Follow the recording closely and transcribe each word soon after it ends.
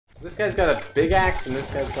So this guy's got a big axe and this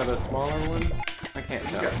guy's got a smaller one? I can't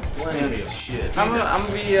tell. Plenty of shit. I'm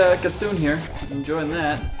gonna be Cthulhu here. Enjoying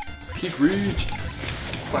that. Keep reach.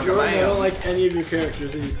 Jordan, I don't like any of your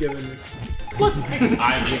characters that you've given me. Look,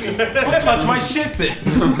 I'm giving. Don't touch my shit then.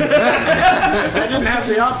 I didn't have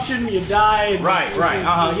the option. You died. Right.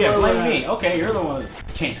 Yeah, blame me. Okay, you're the one that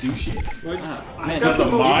can't do shit. Man, Because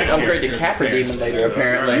of my upgrade to characters, Capra Demon later,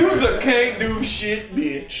 apparently. You're can't do shit,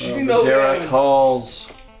 bitch. You know Ghidraak that.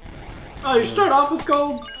 calls. Oh, you start off with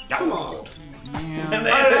gold? Come on. And then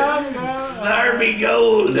there be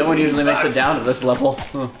gold. No one usually makes it down to this level.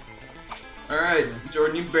 Huh. Alright,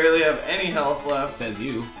 Jordan, you barely have any health left. Says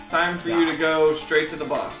you. Time for you to go straight to the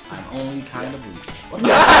boss. I'm only kind of weak.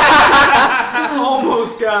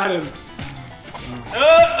 Almost got him.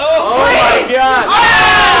 Oh my god!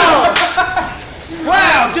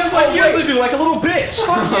 Wow, just like you usually do, like a little bitch.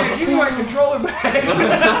 Fuck yeah, give me my controller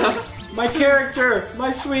back. My character,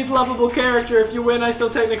 my sweet, lovable character. If you win, I still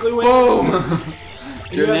technically win. Boom!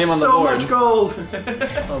 Your name on the so board. much gold.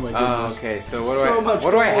 Oh my goodness. Okay, so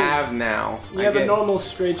what do I have now? You have a normal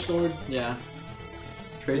straight sword. Yeah.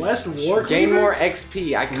 West War Gain more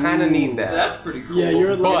XP. I kind of need that. That's pretty cool. Yeah,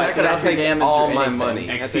 you're But that takes all my anything. money.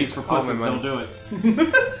 That XP's takes for all my pussies, money. don't do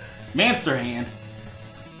it. Manster hand.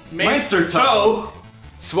 Manster toe.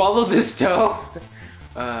 Swallow this toe.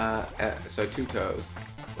 So 2 toes.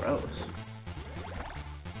 Gross.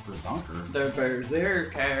 Berserker. There's their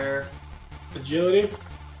care. Agility, Oh,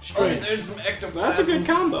 strength. there's some ectoplasm. That's a good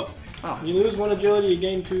combo. Oh. You lose 1 agility, you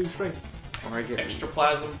gain 2 strength. Or I get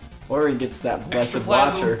Extraplasm. Or he gets that blessed Extraplasm.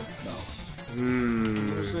 watcher.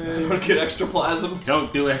 I'm gonna get extraplasm.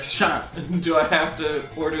 Don't do it. Shut up. Do I have to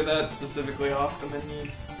order that specifically off the menu?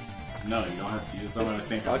 No, you don't have to. You just don't have to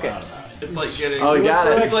think Okay. about it. It's like getting. Oh, you got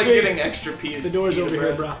it. It's like XP. getting extra P. The door's over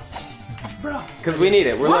here, bro. Bro. Because we need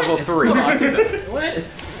it. We're level 3. What? Did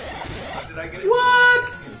I get it?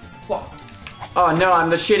 What? Oh no, I'm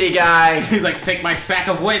the shitty guy. He's like, take my sack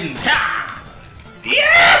of winds. Ha!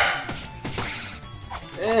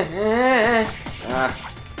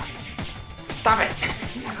 Stop it.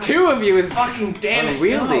 2 of you is Fucking damn it!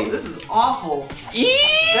 unwieldy. No, this is awful.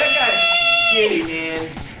 That guy's shitty, man.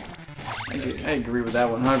 I agree with that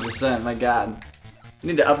 100%. My god. I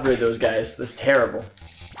need to upgrade those guys. That's terrible.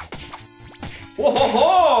 Whoa ho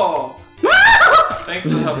ho! Thanks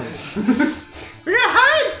for helping. We gotta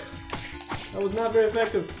hide! That was not very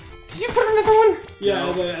effective. Did you put another one? Yeah,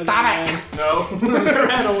 No. as Stop I it. No.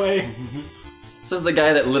 ran away. This is the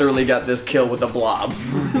guy that literally got this kill with a blob.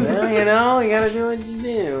 Well, you know, you gotta do what you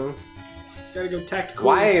do. Gotta go tactical.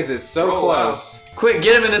 Why is it so Oh, wow. close? Quick,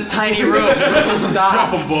 get him in this tiny room. Stop.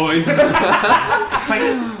 Drop 'em, boys.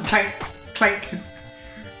 Clank, clank, clank.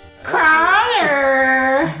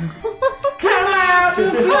 Crawler! Come out to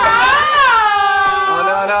play! Oh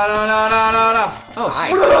no. Oh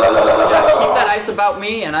shit. Yeah, keep that ice about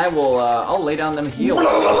me and I will I'll lay down them heels.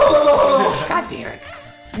 God damn it.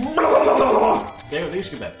 They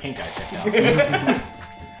should get that pink eye checked out.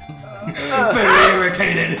 Very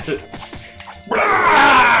irritated.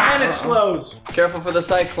 And it slows. Careful for the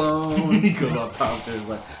cyclone. He goes on top there. He's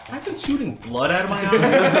like, I've been shooting blood out of my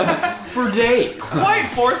eyes for days. Quite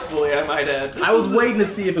forcefully, I might add. I was waiting to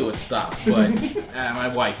see if it would stop, but my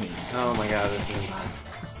wife needed it. Oh my god, this is impossible.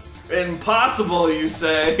 Impossible, you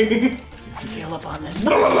say? Heal up on this.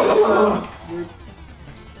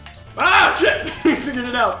 Ah, shit! We figured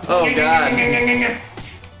it out. Oh god.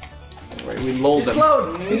 Wait, we lulled He them.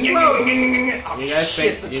 slowed. He slowed. You guys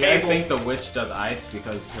shit, think the you guys table. think the witch does ice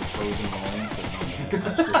because her frozen loins, but no man has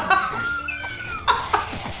touched her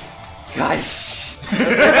Gosh.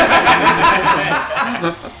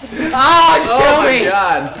 Oh kill my me.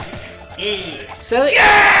 god. Sell it. You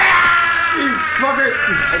fucker.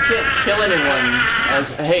 I can't kill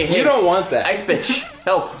anyone. Hey, You don't want that. ice bitch,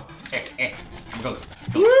 help. I'm ghost.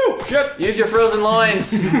 Woo! Shit. Use your frozen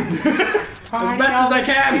loins. As best as I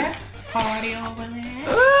can. Party over there.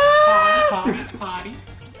 Ah! Party.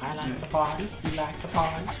 I like the party. You like the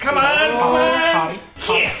party. Come on, come on!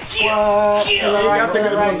 Yeah, You got the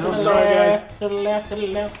good one. I'm sorry, guys. To the left, to the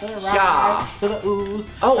left, to the right. Yeah. To the ooze.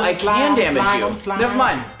 Oh, to the I can damage you. slime. Never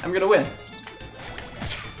mind. I'm gonna win.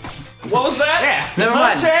 What was that? Never Huh,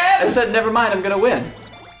 mind. Chad? I said never mind. I'm gonna win.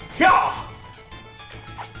 Yeah.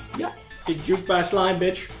 Yeah. Get juked by a slime,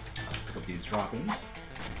 bitch. Pick up these droppings.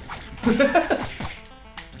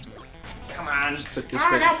 Come on. Just put this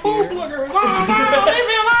I right got poop here. lookers. Oh no, leave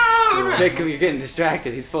me alone. Jacob, you're getting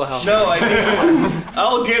distracted. He's full of health. No, I need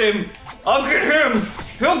I'll get him. I'll get him.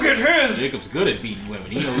 He'll get his. Jacob's good at beating women.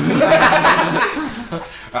 He knows.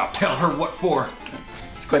 I'll tell her what for.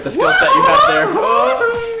 It's quite the skill set you have there.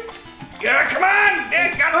 Oh. Yeah, come on.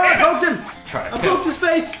 Yeah, God damn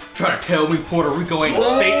face! Try to tell me Puerto Rico ain't a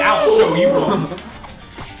state, I'll show you one.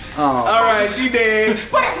 Oh. Alright, she dead.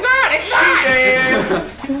 But it's not, it's not! She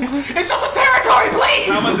dead. It's just a territory, please!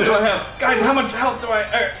 How much do I have? Guys, how much health do I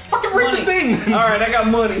have? Fucking read the thing! Alright, I got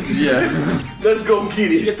money. Yeah. Let's go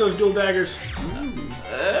get it. Get those dual daggers. No.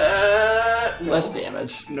 Less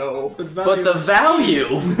damage. No. But the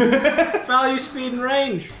value! Value, speed, and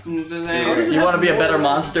range. You want to be a better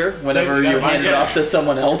monster whenever you hand it off to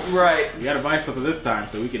someone else? Right. We gotta buy something this time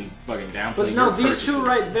so we can fucking downplay But no, your these two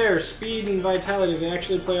purchases. right there, speed and vitality, they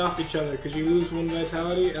actually play off each other because you lose 1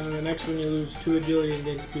 vitality and then the next one you lose 2 agility and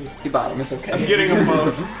gain speed. You bought them, it's okay. I'm getting them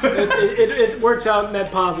both. It works out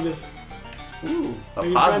net positive. Ooh, Are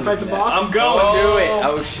you trying to fight the boss? I'm going. do it!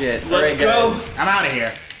 Oh shit. Let's Alright, go. guys. I'm out of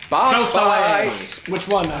here. Boss Ghost fight! Which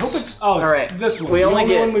one? I hope it's. Oh, it's Alright, this one. we the only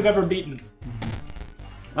only get- one we've ever beaten.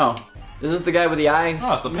 Oh. Is this the guy with the eyes?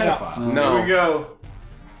 Oh, it's the pedophile. Here we No, go.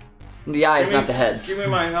 The eyes, Give me- not the heads. Give me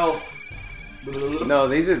my health. no,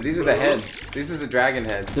 these are the heads. This is the dragon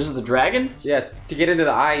heads. This is the dragon? Yeah, to get into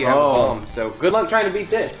the eye, you have Oh. a bomb. So good luck trying to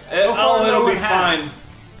beat this. So far, no it'll be one fine. has.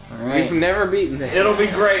 Alright. We've never beaten this. It'll be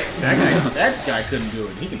great. That guy couldn't do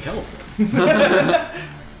it. He can teleport.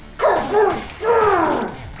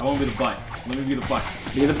 I won't be the butt. Let me be the butt.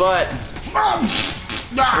 Be the butt.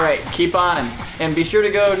 Alright, keep on. And be sure to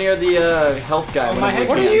go near the health guy. my whenever head- you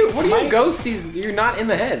What are can. you? What are Mike? you ghosties? You're not in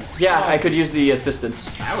the heads. Yeah, I could use the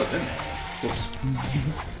assistance. I was in there. Whoops.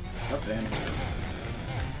 Up there.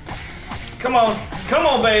 Come on. Come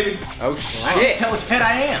on, baby. Oh I shit, can't tell which head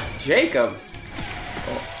I am. Jacob.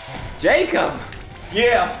 Jacob.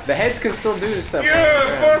 Yeah. The heads can still do stuff.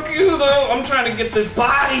 Yeah, fuck you, though. I'm trying to get this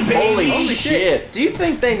body, baby. Holy shit. Do you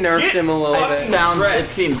think they nerfed Get him a little fucking bit? Sounds, Correct. it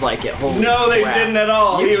seems like it. Holy No, they crap. didn't at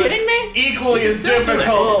all. You He was kidding me? equally as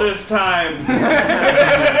difficult this time.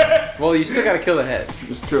 Well, you still gotta kill the heads.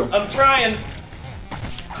 It's true. I'm trying.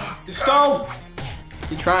 You stalled.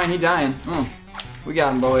 He trying, he dying. We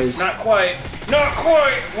got him, boys. Not quite. Not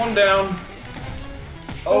quite. One down.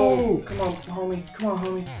 Oh, come on, homie. Come on,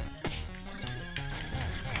 homie.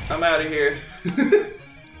 I'm out of here.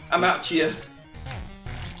 I'm out, Chia.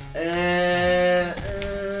 And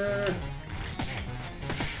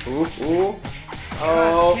Ooh, ooh. God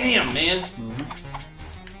Oh. damn, man.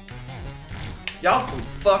 Y'all some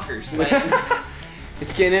fuckers, man.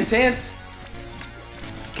 It's getting intense.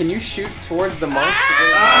 Can you shoot towards the monk?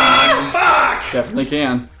 Definitely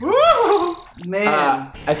can.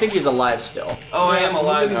 Man. I think he's alive still. Oh, I am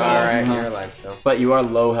alive. All right, you're alive still. But you are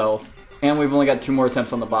low health. And we've only got 2 more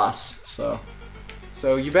attempts on the boss, so.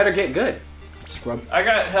 So you better get good. Scrub. I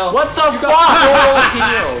got health. What the fuck? Full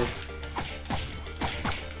heals.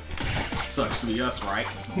 Sucks to be us, right?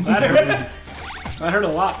 That hurt. That hurt a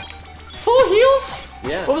lot. Full heals?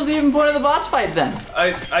 Yeah. What was the even point of the boss fight then?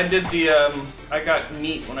 I did the I got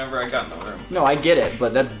meat whenever I got in the room. No, I get it,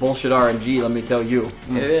 but that's bullshit RNG, let me tell you.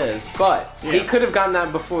 It is, but he Yeah. could have gotten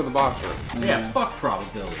that before the boss room. Yeah, fuck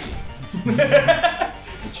probability. The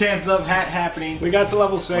chance of that happening. We got to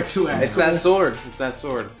level Or 6. 2 It's that sword. It's that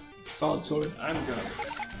sword. Solid sword. I'm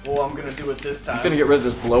gonna do it this time. I'm gonna get rid of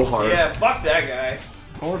this blowhard. Yeah, fuck that guy.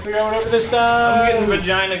 I want to figure out what over this I'm time. getting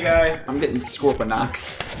vagina guy. I'm getting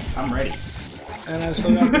Scorpionox. I'm ready. And I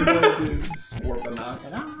still got the ability.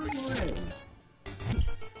 Scorpionox.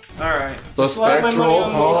 Alright. The Slap my spectral money on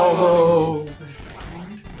the hollow.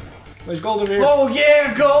 There's gold over here. Oh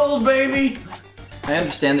yeah, gold, baby! I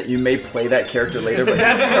understand that you may play that character later, but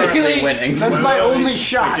that's currently winning. That's my only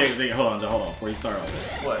shot. Wait, Jake, hold on, before you start all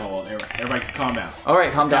this. What? Hold on, everybody calm down.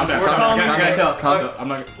 Alright, calm down. Calm down, We're calm down. calm. I gotta tell. Calm Don't- I'm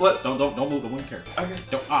not. What? Don't move the wind character. Okay.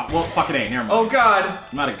 Don't. Well, fuck it, never mind. Oh god.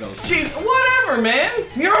 I'm not a ghost. Jeez, whatever, man.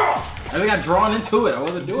 Yeah. I just got drawn into it. I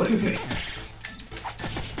wasn't doing anything.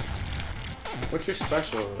 What's your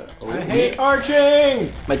special? I hate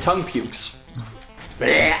arching. My tongue pukes.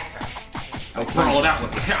 I brawled out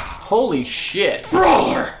with you. Holy shit.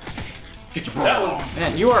 Brawler! Get your That brawl was on.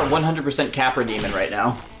 Man, you are 100% Capra Demon right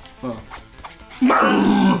now. Nope.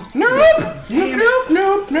 Nope. Nope. Nope. Nope.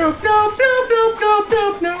 Nope. Nope. Nope. Nope.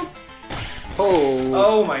 Nope. Nope. Oh.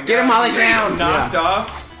 oh my god. Get him while he's down. Knocked off.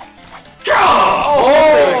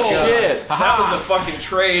 Oh, shit. That was a fucking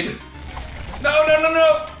trade. No, no, no,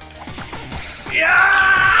 no.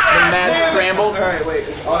 Yeah! The mad scramble. Alright, wait.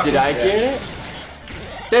 Did I get it?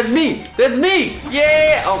 That's me! That's me!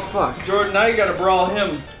 Yeah! Oh fuck. Jordan, now you gotta brawl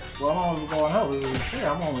him. Well, I'm only going hell.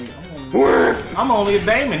 I'm only a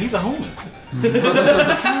Damon. He's a human.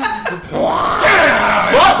 Oh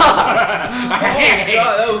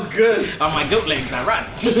god, that was good. On my goat legs, I run.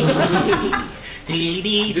 Do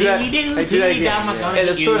that. I do that again. And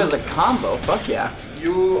this sword has a combo. Fuck yeah.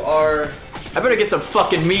 You are I better get some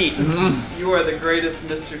fucking meat. You are the greatest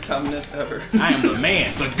Mr. Tumnus ever. I am the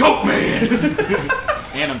man, the goat man.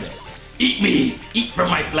 And I'm dead. Eat me, eat from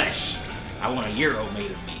my flesh. I want a euro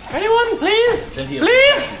made of me. Anyone, please?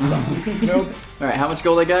 Please? Nope. Alright, how much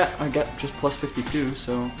gold I got? I got just plus 52,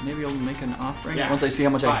 so maybe I'll make an offering once I see how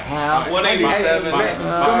much I have. 187.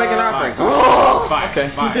 Don't make an offering. Okay.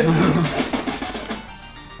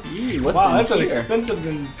 What's Wow, in that's an here? expensive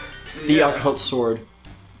than. The occult sword.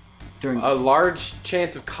 During A large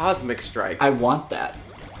chance of cosmic strikes. I want that.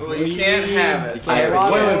 Well, you can't have it. I have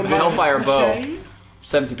What a Hellfire bow. ricochet?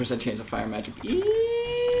 70% chance of fire magic. You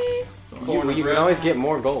can always get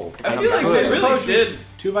more gold. I feel like they really did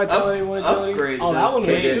 2 vitality, 1 agility. upgrade Oh, that this one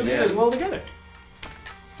works kid, too. yeah. As well together.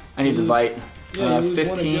 I need the bite. Yeah, you lose 1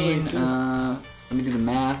 15. agility, too. Let me do the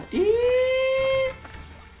math.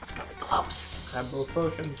 It's gonna be close. Grab both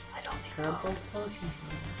potions. I don't need Grab both potions.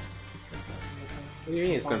 What do you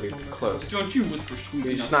mean it's gonna be close? Don't you whisper sweet.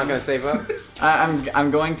 You're just not gonna save up?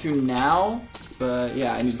 I'm going to now, but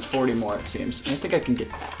yeah, I need 40 more it seems. I think I can get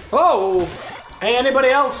that. Oh! Hey, anybody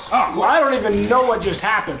else? Oh, I don't even know what just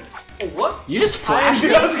happened. What? You just flashed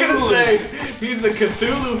me. I was gonna say, he's a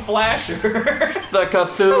Cthulhu flasher. The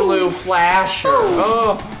Cthulhu Flasher.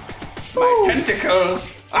 Oh! My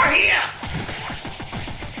tentacles are here.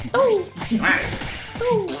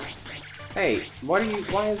 Hey, why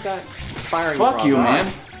is that firing? Fuck you,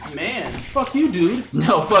 man. Man. Fuck you, dude.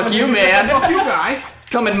 No, fuck you, man. Fuck you, guy.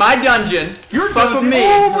 Come in my dungeon. You're fuck with me.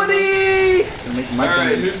 Oh, buddy. My Alright,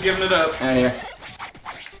 dungeon. who's giving it up? Out here.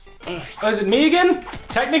 Oh, is it me again?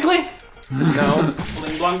 Technically? No.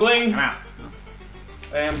 Bling blong bling. I'm out.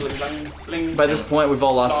 And bling bling bling. By this point, we've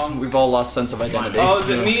all lost sense of identity. Oh, is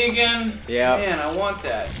it me again? Yeah. Man, I want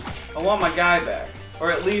that. I want my guy back.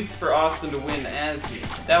 Or at least for Austin to win as me.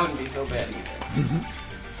 That wouldn't be so bad either.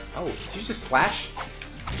 Oh, did you just flash?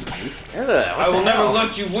 I will never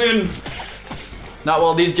let you win. Not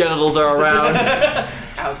while these genitals are around.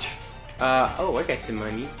 Ouch. Oh, I got some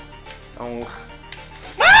monies. Oh.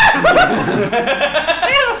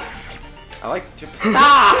 I like to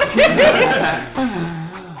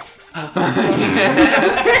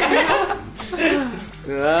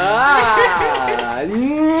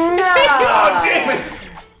Oh, damn it.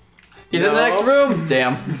 He's in the next room.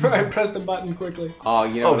 Damn. I pressed a button quickly. Oh,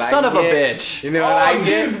 you know Oh, what son I of a did? bitch. You know what I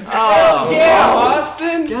did? Oh. Yeah,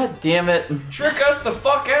 Austin. God damn it. Trick us the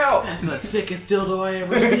fuck out. That's the sickest dildo I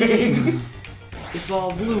ever seen. It's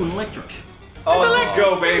all blue and electric. Oh, let's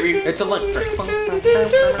go, baby. It's electric.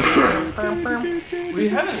 We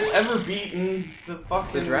haven't ever beaten the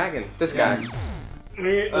fucking The dragon. This guy.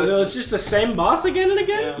 It's just the same boss again and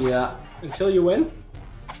again? Yeah. Until you win?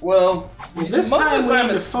 Well, This most time of the we time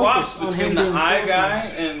need to it swaps focus on between him the being eye closer. guy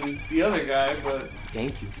and the other guy, but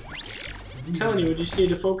Thank you. I'm telling you, we just need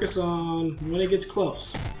to focus on when it gets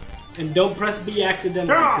close. And don't press B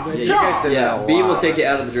accidentally. 'Cause I Yeah, you did. guys did that Yeah, a B will lot. take you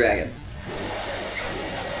out of the dragon.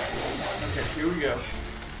 okay, here we go.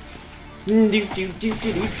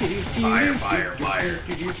 Fire.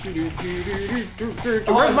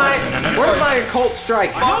 Where's my occult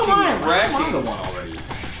strike? How am I? wrecking. I'm the one already.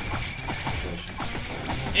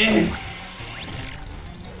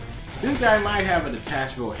 This guy might have a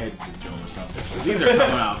detachable head syndrome or something. These are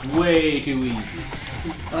coming out way too easy.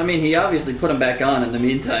 I mean, he obviously put him back on in the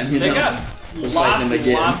meantime, you They know. got We're lots fighting him and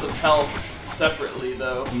again. lots of health separately,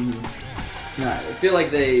 though. Nah, I feel like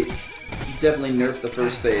they definitely nerfed the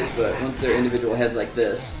first phase, but once they're individual heads like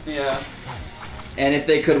this, Yeah. and if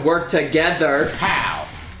they could work together, How?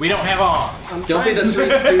 We don't have arms. don't be the Three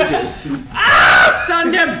Stooges.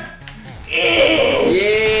 Stunned him!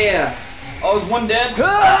 Yeah! Oh, is one dead? No!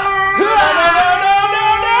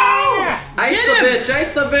 Ice the bitch!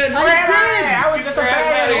 Ice the bitch! I was just a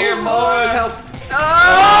Out of here, boys. Help.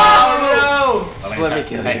 Oh, Just let me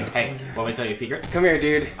kill you. Hey, want me to tell you a secret? Come here,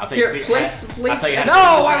 dude. I'll tell you Here, a secret. please. I'll tell you how to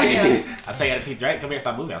No, why would you do I'll tell you how to feed the dragon. Come here,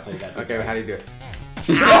 stop moving. I'll tell you that. Okay, well, how do you do it?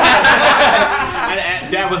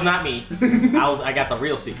 That was not me. I got the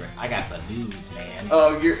real secret. I got the news, man.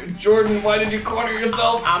 Oh, Jordan, why did you corner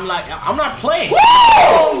yourself? I'm not playing.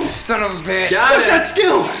 Oh, son of a bitch. Got it!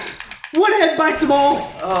 skill! One head bites them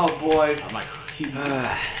all! Oh, boy. I'm like,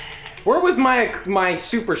 Where was my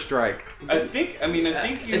super strike? I think you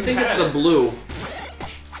I think had it's the it. blue.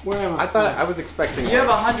 Where am I? I thought I was expecting. You have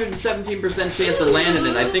a 117% chance of landing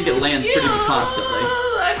it. I think it lands pretty constantly.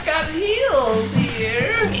 I've got heals